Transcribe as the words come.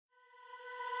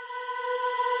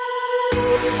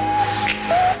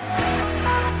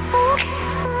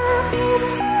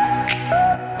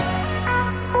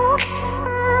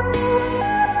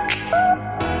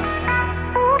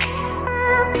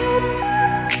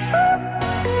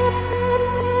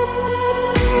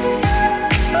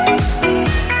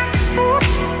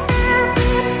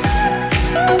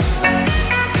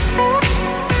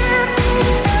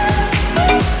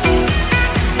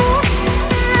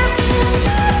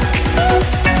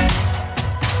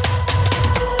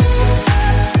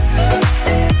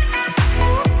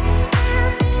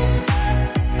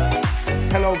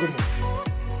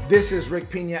This is Rick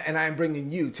Pina, and I am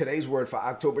bringing you today's word for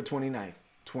October 29th,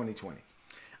 2020.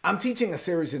 I'm teaching a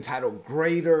series entitled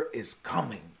Greater is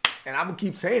Coming. And I'm going to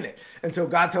keep saying it until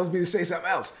God tells me to say something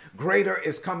else. Greater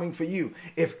is coming for you.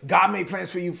 If God made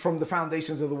plans for you from the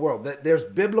foundations of the world, that there's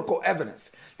biblical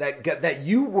evidence that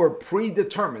you were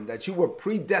predetermined, that you were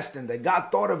predestined, that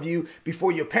God thought of you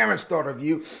before your parents thought of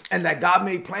you, and that God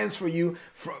made plans for you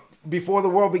before the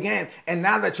world began. And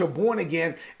now that you're born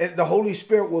again, the Holy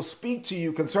Spirit will speak to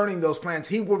you concerning those plans.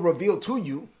 He will reveal to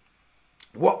you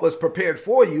what was prepared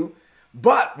for you,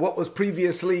 but what was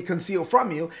previously concealed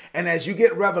from you. And as you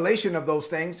get revelation of those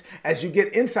things, as you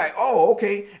get insight,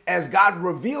 as God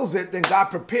reveals it, then God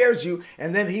prepares you,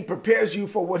 and then he prepares you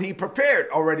for what he prepared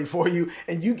already for you.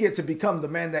 And you get to become the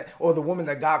man that, or the woman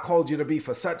that God called you to be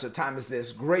for such a time as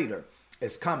this. Greater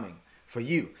is coming for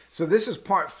you. So this is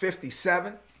part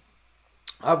 57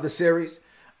 of the series.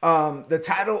 The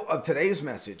title of today's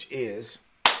message is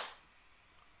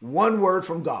One Word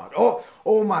from God.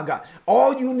 Oh my God.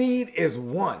 All you need is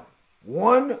one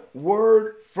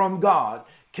word from God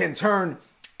can turn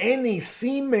any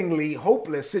seemingly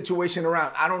hopeless situation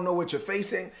around. I don't know what you're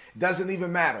facing. Doesn't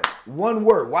even matter. One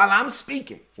word. While I'm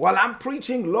speaking, while I'm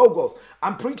preaching logos,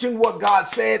 I'm preaching what God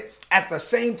said. At the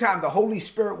same time, the Holy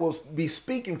Spirit will be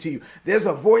speaking to you. There's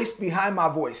a voice behind my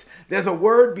voice. There's a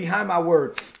word behind my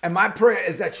word. And my prayer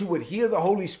is that you would hear the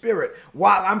Holy Spirit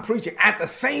while I'm preaching. At the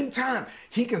same time,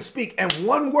 he can speak. And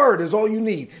one word is all you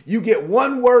need. You get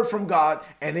one word from God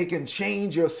and it can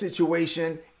change your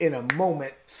situation in a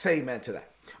moment. Say amen to that.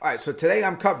 All right, so today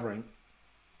I'm covering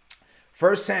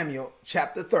 1 Samuel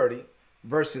chapter 30,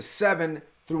 verses 7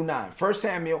 through 9. 1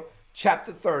 Samuel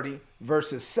chapter 30,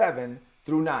 verses 7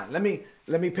 through 9. Let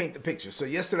me paint the picture. So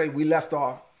yesterday we left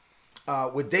off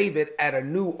with David at a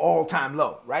new all-time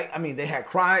low, right? I mean, they had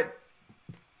cried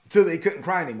till they couldn't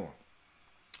cry anymore.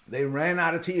 They ran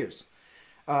out of tears.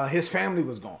 His family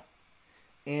was gone.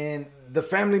 And the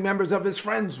family members of his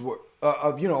friends were,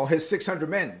 his 600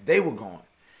 men, they were gone.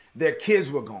 Their kids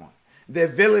were gone. Their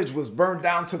village was burned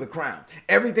down to the ground.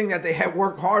 Everything that they had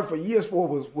worked hard for years for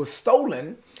was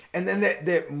stolen. And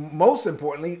then most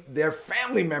importantly, their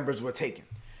family members were taken,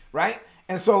 right?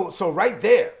 And so right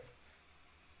there,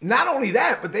 not only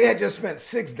that, but they had just spent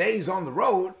 6 days on the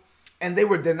road and they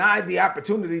were denied the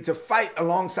opportunity to fight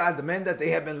alongside the men that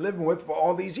they had been living with for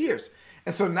all these years.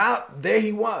 And so now there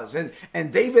he was.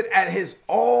 And David at his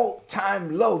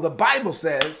all-time low, the Bible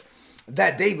says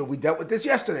that David, we dealt with this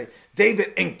yesterday,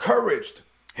 David encouraged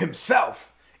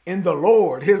himself in the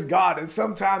Lord, his God. And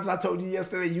sometimes I told you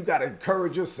yesterday, you got to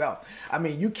encourage yourself. I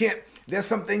mean, you can't, there's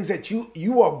some things that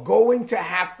you are going to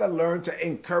have to learn to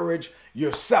encourage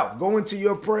yourself. Go into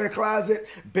your prayer closet,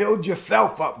 build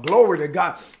yourself up. Glory to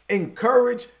God.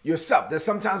 Encourage yourself. There's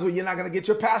sometimes where you're not going to get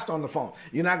your pastor on the phone.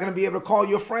 You're not going to be able to call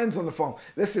your friends on the phone.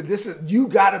 Listen, you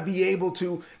got to be able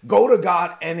to go to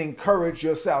God and encourage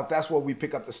yourself. That's where we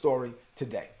pick up the story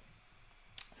today.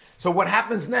 So what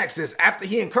happens next is after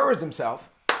he encouraged himself,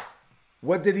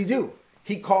 what did he do?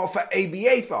 He called for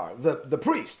Abiathar, the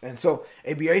priest. And so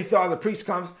Abiathar, the priest,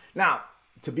 comes. Now,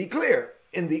 to be clear,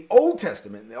 in the Old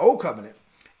Testament, in the Old Covenant,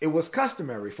 it was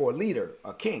customary for a leader,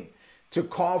 a king, to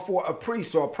call for a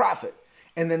priest or a prophet.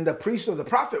 And then the priest or the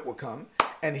prophet would come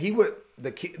and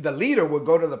the leader would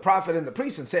go to the prophet and the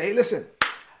priest and say, hey, listen,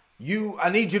 I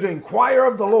need you to inquire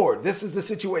of the Lord. This is the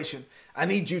situation. I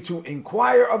need you to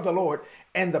inquire of the Lord.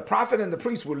 And the prophet and the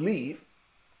priest would leave,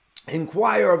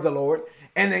 inquire of the Lord,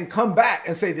 and then come back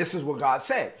and say, this is what God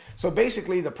said. So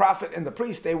basically the prophet and the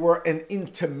priest, they were an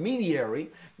intermediary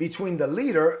between the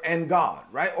leader and God,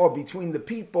 right? Or between the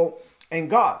people and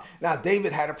God. Now,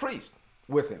 David had a priest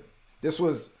with him. This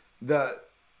was the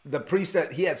priest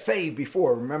that he had saved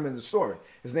before. Remember the story.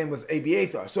 His name was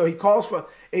Abiathar. So he calls for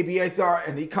Abiathar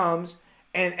and he comes.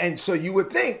 And so you would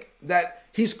think that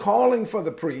he's calling for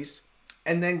the priest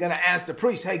and then going to ask the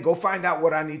priest, hey, go find out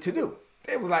what I need to do.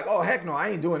 They was like, oh, heck no,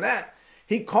 I ain't doing that.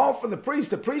 He called for the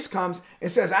priest. The priest comes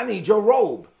and says, I need your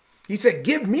robe. He said,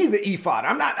 give me the ephod.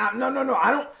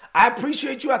 No. I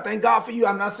appreciate you. I thank God for you.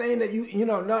 I'm not saying that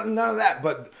none of that.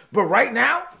 But right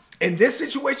now, in this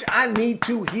situation, I need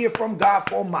to hear from God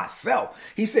for myself.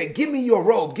 He said, give me your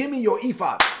robe, give me your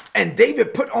ephod. And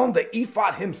David put on the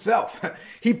ephod himself.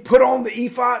 He put on the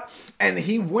ephod and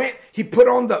he put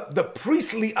on the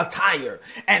priestly attire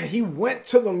and he went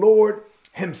to the Lord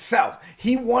himself.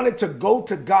 He wanted to go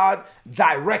to God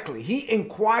directly. He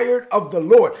inquired of the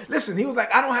Lord. Listen, he was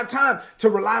like, I don't have time to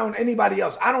rely on anybody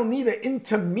else. I don't need an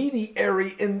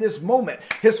intermediary in this moment.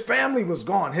 His family was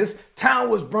gone. His town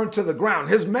was burnt to the ground.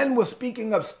 His men were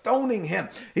speaking of stoning him.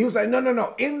 He was like,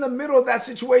 no. In the middle of that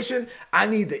situation, I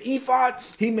need the ephod.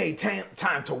 He made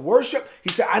time to worship. He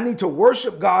said, I need to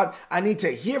worship God. I need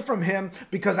to hear from him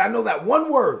because I know that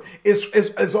one word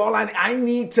is all I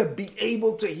need to be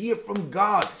able to hear from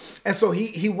God. And so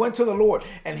he went to the Lord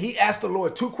and he asked the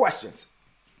Lord two questions.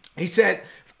 He said,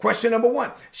 question number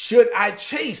one, should I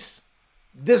chase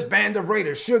this band of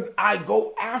raiders? Should I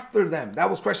go after them? That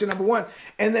was question number one.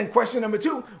 And then question number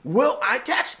two, will I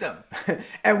catch them?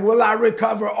 And will I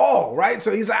recover all? Right?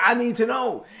 So he's like, I need to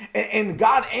know. And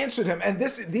God answered him. And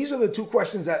these are the two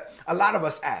questions that a lot of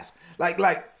us ask.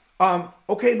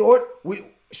 Okay, Lord,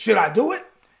 should I do it?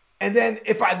 And then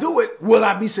if I do it, will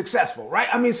I be successful? Right?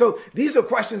 I mean, so these are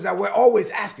questions that we're always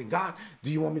asking. God,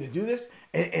 do you want me to do this?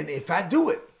 And if I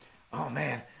do it, oh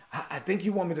man, I think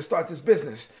you want me to start this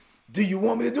business. Do you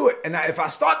want me to do it? And now, if I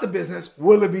start the business,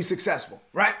 will it be successful?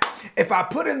 Right? If I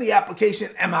put in the application,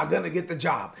 am I going to get the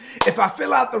job? If I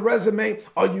fill out the resume,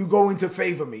 are you going to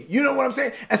favor me? You know what I'm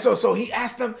saying? And so he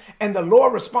asked them and the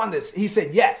Lord responded. He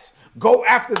said, yes, go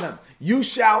after them. You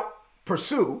shall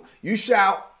pursue, you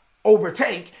shall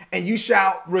overtake, and you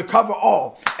shall recover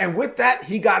all. And with that,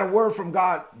 he got a word from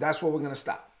God. That's where we're going to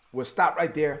stop. We'll stop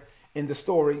right there in the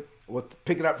story. We'll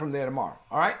pick it up from there tomorrow.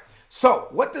 All right. So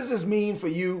what does this mean for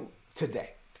you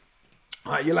today?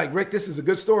 All right. You're like, Rick, this is a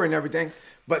good story and everything,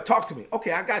 but talk to me.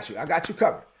 Okay. I got you. I got you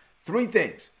covered. 3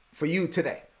 things for you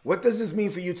today. What does this mean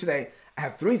for you today? I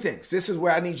have 3 things. This is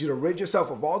where I need you to rid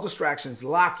yourself of all distractions.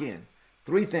 Lock in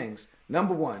 3 things.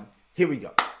 Number 1, here we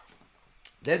go.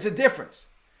 There's a difference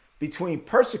between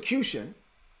persecution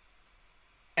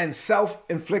and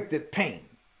self-inflicted pain.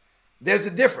 There's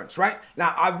a difference, right?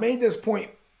 Now, I've made this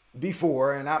point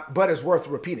before, but it's worth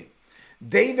repeating.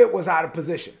 David was out of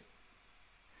position.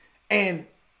 And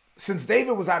since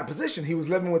David was out of position, he was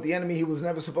living with the enemy. He was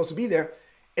never supposed to be there.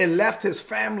 It left his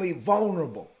family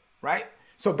vulnerable, right?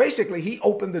 So basically, he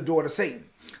opened the door to Satan.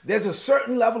 There's a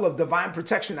certain level of divine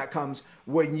protection that comes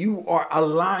when you are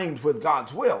aligned with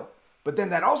God's will. But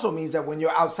then that also means that when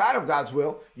you're outside of God's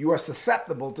will, you are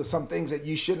susceptible to some things that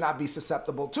you should not be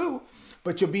susceptible to,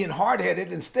 but you're being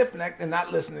hard-headed and stiff-necked and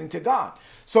not listening to God.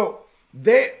 So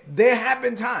there have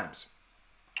been times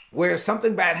where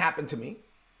something bad happened to me,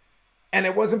 and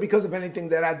it wasn't because of anything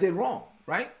that I did wrong,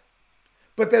 right?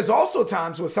 But there's also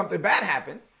times where something bad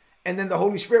happened, and then the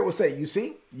Holy Spirit will say, you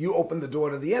see, you opened the door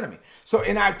to the enemy. So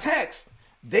in our text,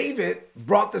 David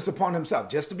brought this upon himself.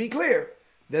 Just to be clear,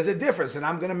 there's a difference, and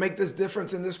I'm going to make this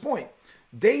difference in this point.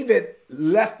 David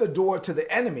left the door to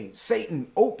the enemy, Satan,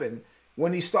 open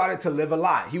when he started to live a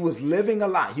lie. He was living a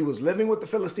lie. He was living with the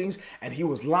Philistines, and he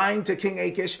was lying to King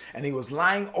Achish, and he was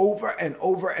lying over and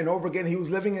over and over again. He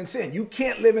was living in sin. You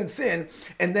can't live in sin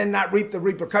and then not reap the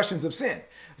repercussions of sin.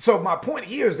 So my point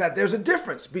here is that there's a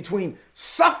difference between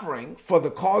suffering for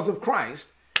the cause of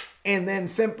Christ and then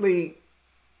simply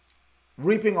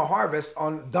reaping a harvest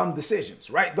on dumb decisions,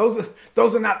 right? Those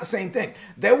are not the same thing.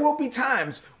 There will be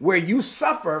times where you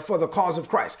suffer for the cause of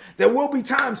Christ. There will be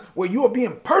times where you are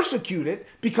being persecuted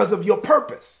because of your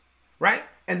purpose, right?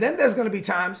 And then there's going to be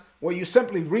times where you're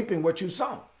simply reaping what you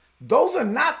sown. Those are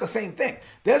not the same thing.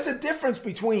 There's a difference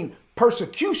between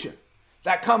persecution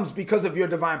that comes because of your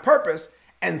divine purpose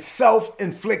and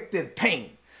self-inflicted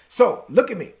pain. So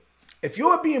look at me. If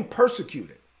you're being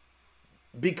persecuted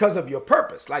because of your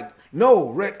purpose, like, no,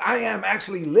 Rick, I am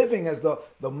actually living as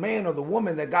the man or the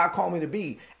woman that God called me to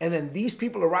be, and then these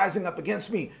people are rising up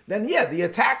against me, then yeah, the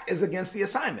attack is against the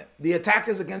assignment. The attack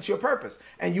is against your purpose,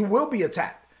 and you will be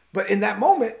attacked. But in that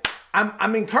moment,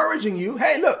 I'm encouraging you,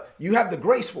 hey, look, you have the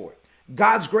grace for it.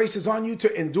 God's grace is on you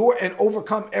to endure and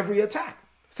overcome every attack.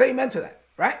 Say amen to that,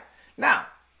 right? Now,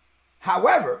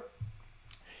 however,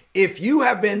 if you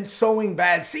have been sowing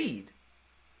bad seed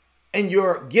and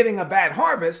you're getting a bad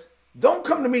harvest, don't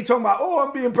come to me talking about, oh,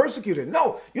 I'm being persecuted.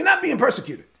 No, you're not being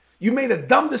persecuted. You made a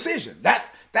dumb decision.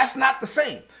 That's not the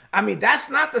same. I mean, that's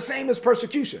not the same as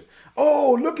persecution.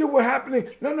 Oh, look at what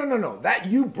happened. No. That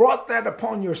you brought that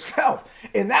upon yourself.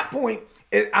 In that point,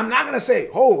 I'm not going to say,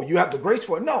 oh, you have the grace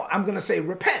for it. No, I'm going to say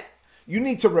repent. You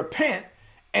need to repent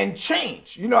and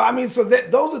change. You know, I mean, so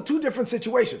that those are two different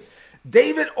situations.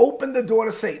 David opened the door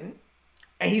to Satan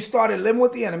and he started living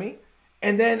with the enemy.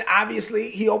 And then obviously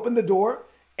he opened the door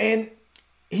and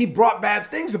he brought bad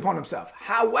things upon himself.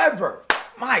 However,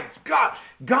 my God,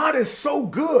 God is so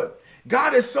good.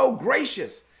 God is so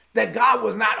gracious that God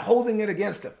was not holding it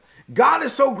against him. God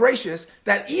is so gracious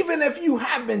that even if you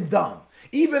have been dumb,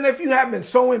 even if you have been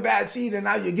sowing bad seed and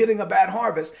now you're getting a bad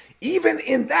harvest, even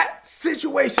in that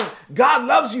situation, God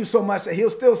loves you so much that he'll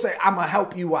still say, I'm going to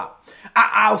help you out.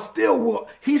 I'll still will.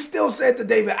 He still said to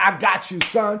David, I got you,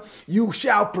 son. You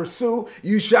shall pursue.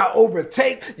 You shall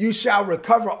overtake. You shall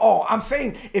recover all. I'm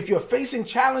saying if you're facing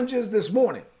challenges this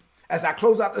morning, as I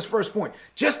close out this first point,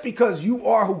 just because you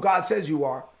are who God says you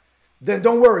are, then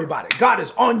don't worry about it. God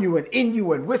is on you and in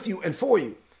you and with you and for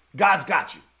you. God's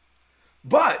got you.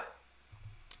 But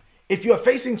if you're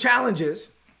facing challenges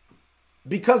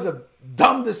because of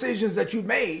dumb decisions that you've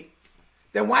made,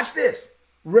 then watch this.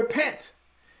 Repent.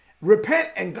 Repent,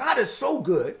 and God is so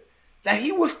good that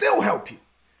he will still help you.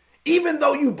 Even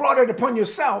though you brought it upon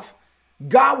yourself,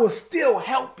 God will still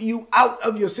help you out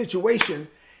of your situation.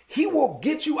 He will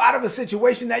get you out of a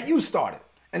situation that you started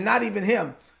and not even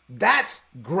him. That's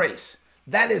grace.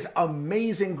 That is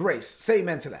amazing grace. Say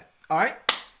amen to that. All right.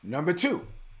 Number 2,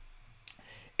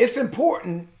 it's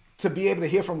important to be able to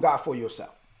hear from God for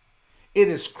yourself. It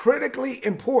is critically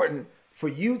important for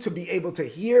you to be able to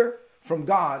hear from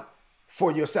God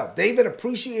for yourself. David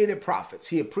appreciated prophets.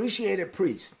 He appreciated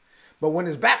priests. But when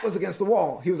his back was against the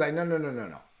wall, he was like,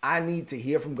 no. I need to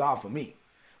hear from God for me,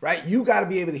 right? You got to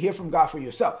be able to hear from God for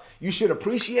yourself. You should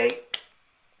appreciate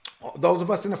those of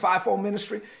us in the fivefold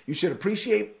ministry. You should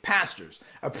appreciate pastors,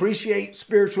 appreciate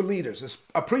spiritual leaders,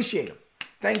 appreciate them.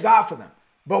 Thank God for them.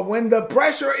 But when the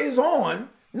pressure is on,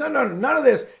 no, none of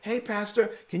this. Hey, pastor,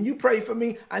 can you pray for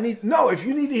me? No, if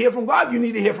you need to hear from God, you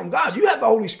need to hear from God. You have the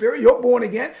Holy Spirit. You're born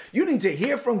again. You need to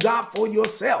hear from God for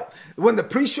yourself. When the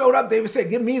priest showed up, David said,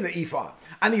 give me the ephod.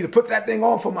 I need to put that thing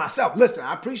on for myself. Listen,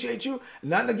 I appreciate you.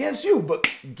 Nothing against you, but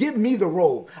give me the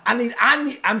robe.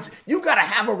 You got to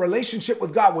have a relationship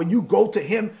with God when you go to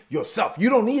him yourself. You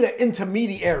don't need an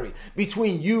intermediary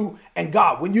between you and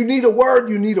God. When you need a word,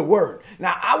 you need a word.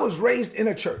 Now, I was raised in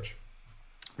a church.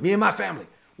 Me and my family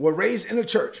were raised in a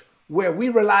church where we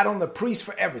relied on the priest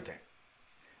for everything.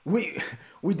 We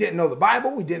didn't know the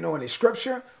Bible. We didn't know any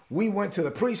scripture. We went to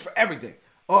the priest for everything.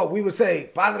 Oh, we would say,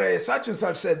 Padre such and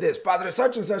such said this. Padre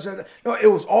such and such said that. No, it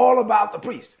was all about the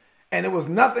priest. And it was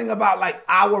nothing about like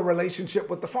our relationship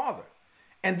with the Father.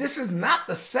 And this is not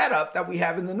the setup that we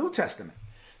have in the New Testament.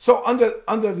 So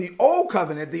under the old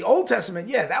covenant, the Old Testament,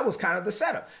 yeah, that was kind of the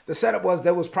setup. The setup was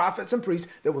there was prophets and priests.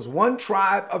 There was one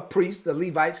tribe of priests, the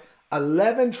Levites,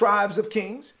 11 tribes of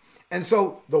kings. And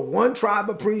so the one tribe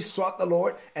of priests sought the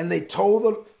Lord, and they told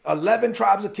the 11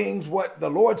 tribes of kings what the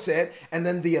Lord said. And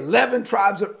then the 11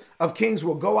 tribes of kings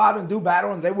would go out and do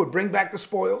battle, and they would bring back the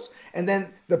spoils. And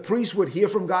then the priests would hear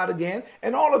from God again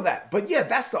and all of that. But yeah,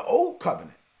 that's the old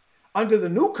covenant. Under the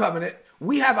new covenant,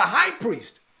 we have a high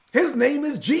priest. His name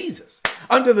is Jesus.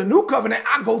 Under the new covenant,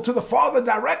 I go to the Father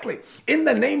directly in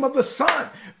the name of the Son,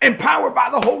 empowered by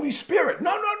the Holy Spirit.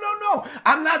 No.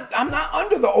 I'm not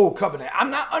under the old covenant. I'm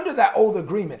not under that old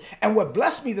agreement. And what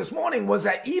blessed me this morning was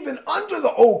that even under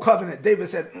the old covenant, David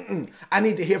said, I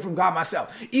need to hear from God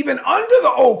myself. Even under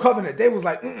the old covenant, David was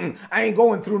like, I ain't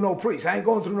going through no priest. I ain't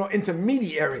going through no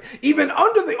intermediary. Even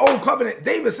under the old covenant,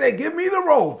 David said, give me the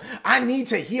robe. I need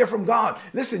to hear from God.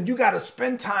 Listen, you got to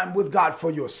spend time with God for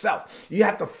yourself. You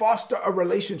have to foster a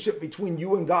relationship between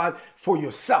you and God for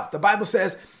yourself. The Bible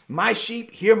says, my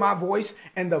sheep hear my voice,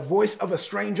 and the voice of a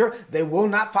stranger they will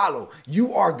not follow.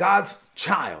 You are God's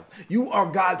child. You are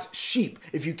God's sheep.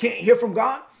 If you can't hear from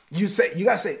God, you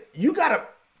got to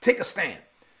take a stand.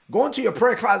 Go into your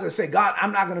prayer closet and say, God,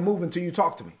 I'm not going to move until you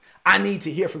talk to me. I need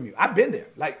to hear from you. I've been there.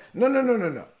 Like,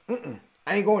 no.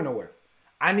 I ain't going nowhere.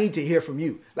 I need to hear from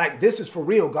you. Like, this is for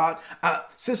real, God.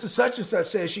 Sister such and such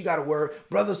says she got a word.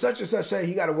 Brother such and such says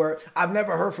he got a word. I've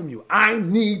never heard from you. I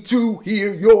need to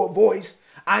hear your voice.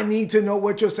 I need to know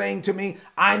what you're saying to me.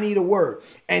 I need a word.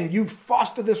 And you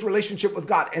foster this relationship with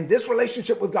God. And this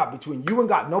relationship with God between you and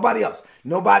God, nobody else.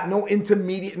 Nobody, no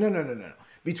intermediate. No.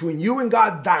 Between you and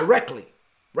God directly,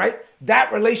 right?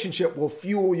 That relationship will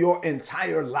fuel your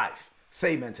entire life.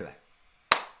 Say amen to that.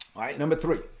 All right, number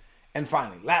 3. And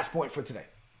finally, last point for today.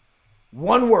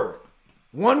 One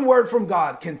word from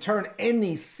God can turn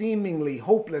any seemingly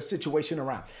hopeless situation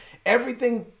around.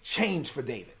 Everything changed for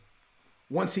David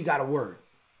once he got a word,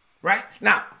 right?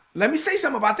 Now, let me say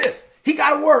something about this. He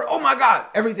got a word. Oh my God,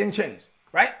 everything changed,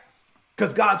 right?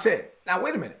 Because God said, now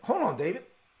wait a minute. Hold on, David.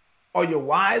 Are your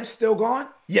wives still gone?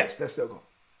 Yes, they're still gone.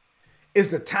 Is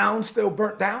the town still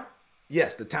burnt down?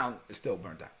 Yes, the town is still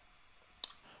burnt down.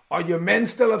 Are your men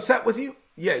still upset with you?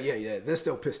 Yeah. They're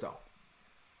still pissed off.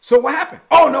 So what happened?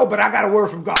 Oh, no, but I got a word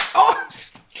from God. Oh,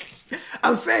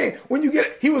 I'm saying when you get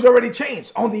it, he was already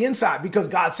changed on the inside because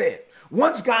God said.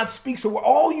 Once God speaks,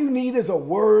 all you need is a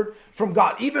word from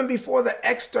God. Even before the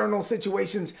external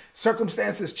situations,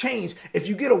 circumstances change, if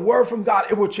you get a word from God,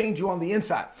 it will change you on the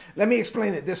inside. Let me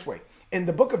explain it this way. In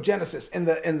the book of Genesis, in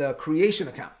the creation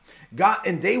account, God,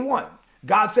 in day one,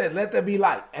 God said, let there be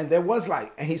light. And there was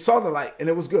light. And he saw the light and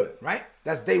it was good, right?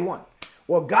 That's day one.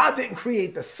 Well, God didn't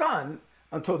create the sun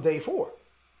until day 4.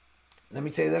 Let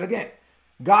me say that again.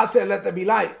 God said, let there be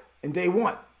light in day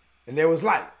 1. And there was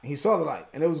light. He saw the light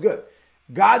and it was good.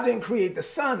 God didn't create the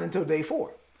sun until day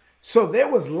 4. So there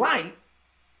was light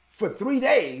for 3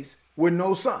 days with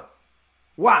no sun.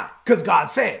 Why? Because God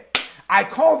said. I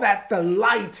call that the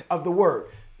light of the word.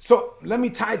 So let me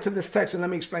tie it to this text and let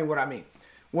me explain what I mean.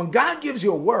 When God gives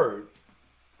you a word,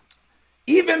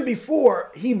 even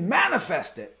before he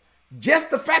manifested,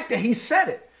 just the fact that he said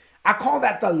it, I call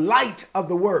that the light of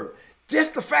the word.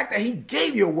 Just the fact that he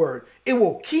gave you a word, it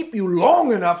will keep you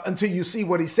long enough until you see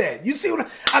what he said. You see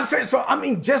what I'm saying? So, I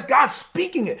mean, just God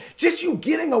speaking it, just you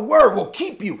getting a word will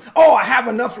keep you. Oh, I have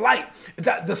enough light.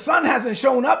 The sun hasn't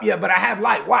shown up yet, but I have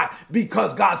light. Why?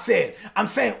 Because God said. I'm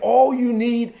saying all you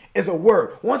need is a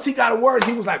word. Once he got a word,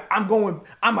 he was like, I'm going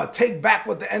to take back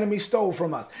what the enemy stole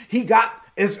from us.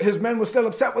 His men were still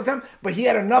upset with him, but he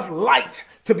had enough light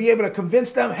to be able to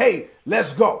convince them, hey,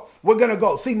 let's go. We're going to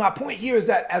go. See, my point here is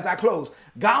that as I close,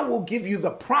 God will give you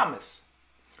the promise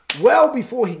well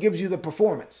before he gives you the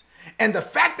performance. And the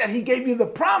fact that he gave you the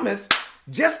promise,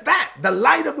 just that, the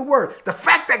light of the word, the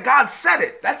fact that God said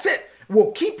it, that's it,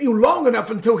 will keep you long enough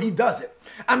until he does it.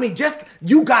 I mean, just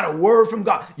you got a word from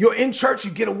God. You're in church,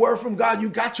 you get a word from God, you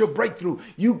got your breakthrough.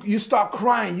 You start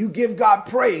crying, you give God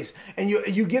praise, and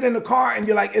you get in the car and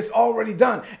you're like, it's already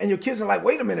done. And your kids are like,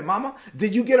 wait a minute, mama,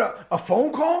 did you get a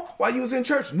phone call while you was in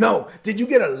church? No. Did you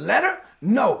get a letter?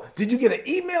 No. Did you get an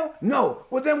email? No.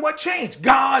 Well, then what changed?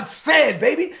 God said,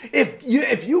 baby.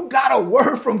 If you got a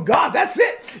word from God, that's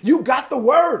it. You got the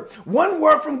word. One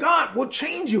word from God will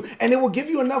change you, and it will give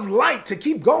you enough light to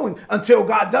keep going until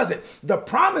God does it. The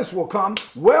promise will come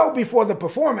well before the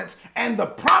performance, and the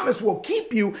promise will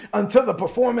keep you until the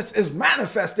performance is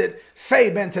manifested.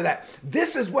 Say amen to that.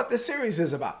 This is what this series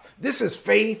is about. This is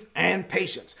faith and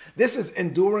patience. This is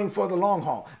enduring for the long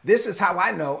haul. This is how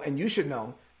I know, and you should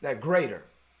know, that greater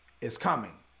is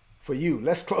coming for you.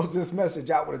 Let's close this message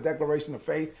out with a declaration of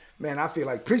faith. Man, I feel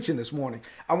like preaching this morning.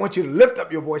 I want you to lift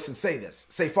up your voice and say this.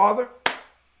 Say, Father,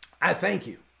 I thank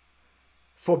you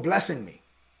for blessing me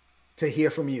to hear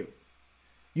from you.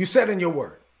 You said in your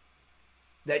word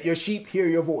that your sheep hear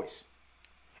your voice,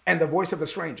 and the voice of a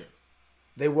stranger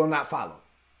they will not follow.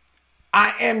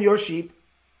 I am your sheep.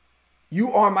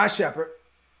 You are my shepherd.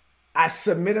 I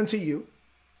submit unto you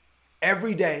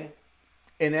every day,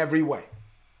 in every way.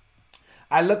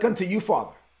 I look unto you,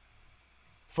 Father,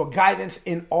 for guidance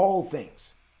in all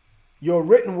things. Your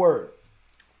written word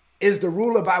is the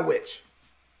ruler by which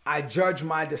I judge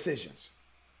my decisions.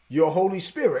 Your Holy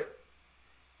Spirit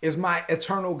is my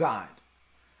eternal guide.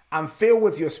 I'm filled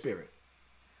with your spirit.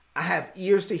 I have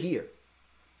ears to hear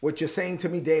what you're saying to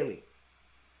me daily.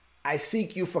 I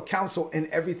seek you for counsel in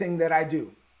everything that I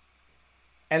do.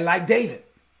 And like David,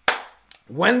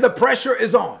 when the pressure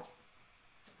is on,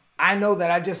 I know that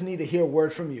I just need to hear a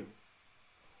word from you.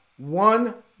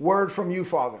 One word from you,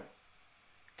 Father,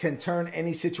 can turn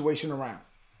any situation around.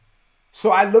 So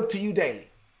I look to you daily.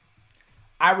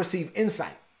 I receive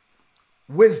insight,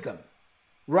 wisdom,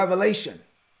 revelation,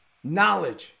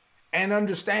 knowledge, and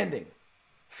understanding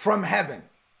from heaven.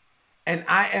 And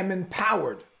I am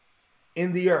empowered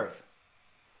in the earth.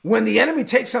 When the enemy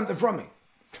takes something from me,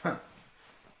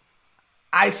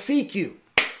 I seek you.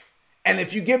 And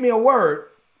if you give me a word,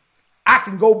 I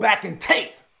can go back and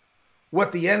take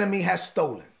what the enemy has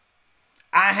stolen.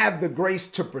 I have the grace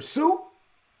to pursue,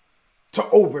 to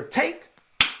overtake,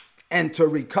 and to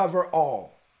recover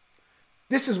all.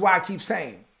 This is why I keep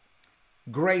saying,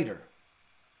 greater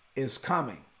is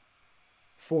coming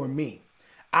for me.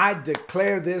 I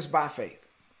declare this by faith.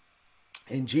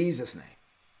 In Jesus' name,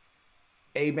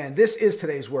 amen. This is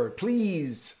today's word.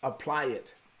 Please apply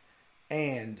it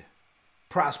and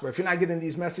prosper. If you're not getting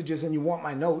these messages and you want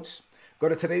my notes, go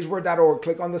to todaysword.org,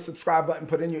 click on the subscribe button,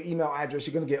 put in your email address.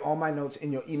 You're going to get all my notes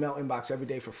in your email inbox every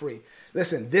day for free.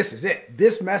 Listen, this is it.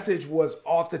 This message was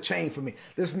off the chain for me.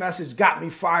 This message got me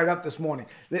fired up this morning.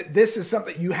 This is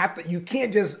something you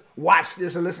can't just watch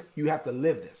this or listen. You have to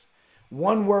live this.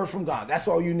 One word from God. That's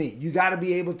all you need. You got to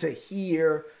be able to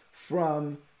hear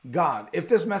from God. If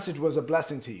this message was a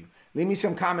blessing to you, leave me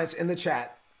some comments in the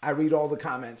chat. I read all the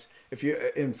comments if you're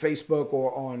in Facebook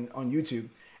or on YouTube.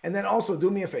 And then also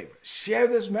do me a favor. Share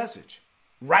this message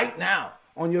right now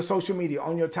on your social media,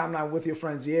 on your timeline with your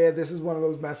friends. Yeah, this is one of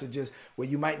those messages where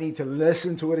you might need to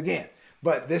listen to it again.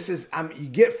 But this is, you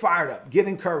get fired up, get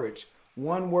encouraged.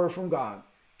 One word from God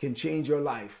can change your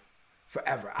life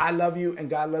forever. I love you and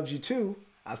God loves you too.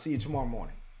 I'll see you tomorrow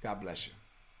morning. God bless you.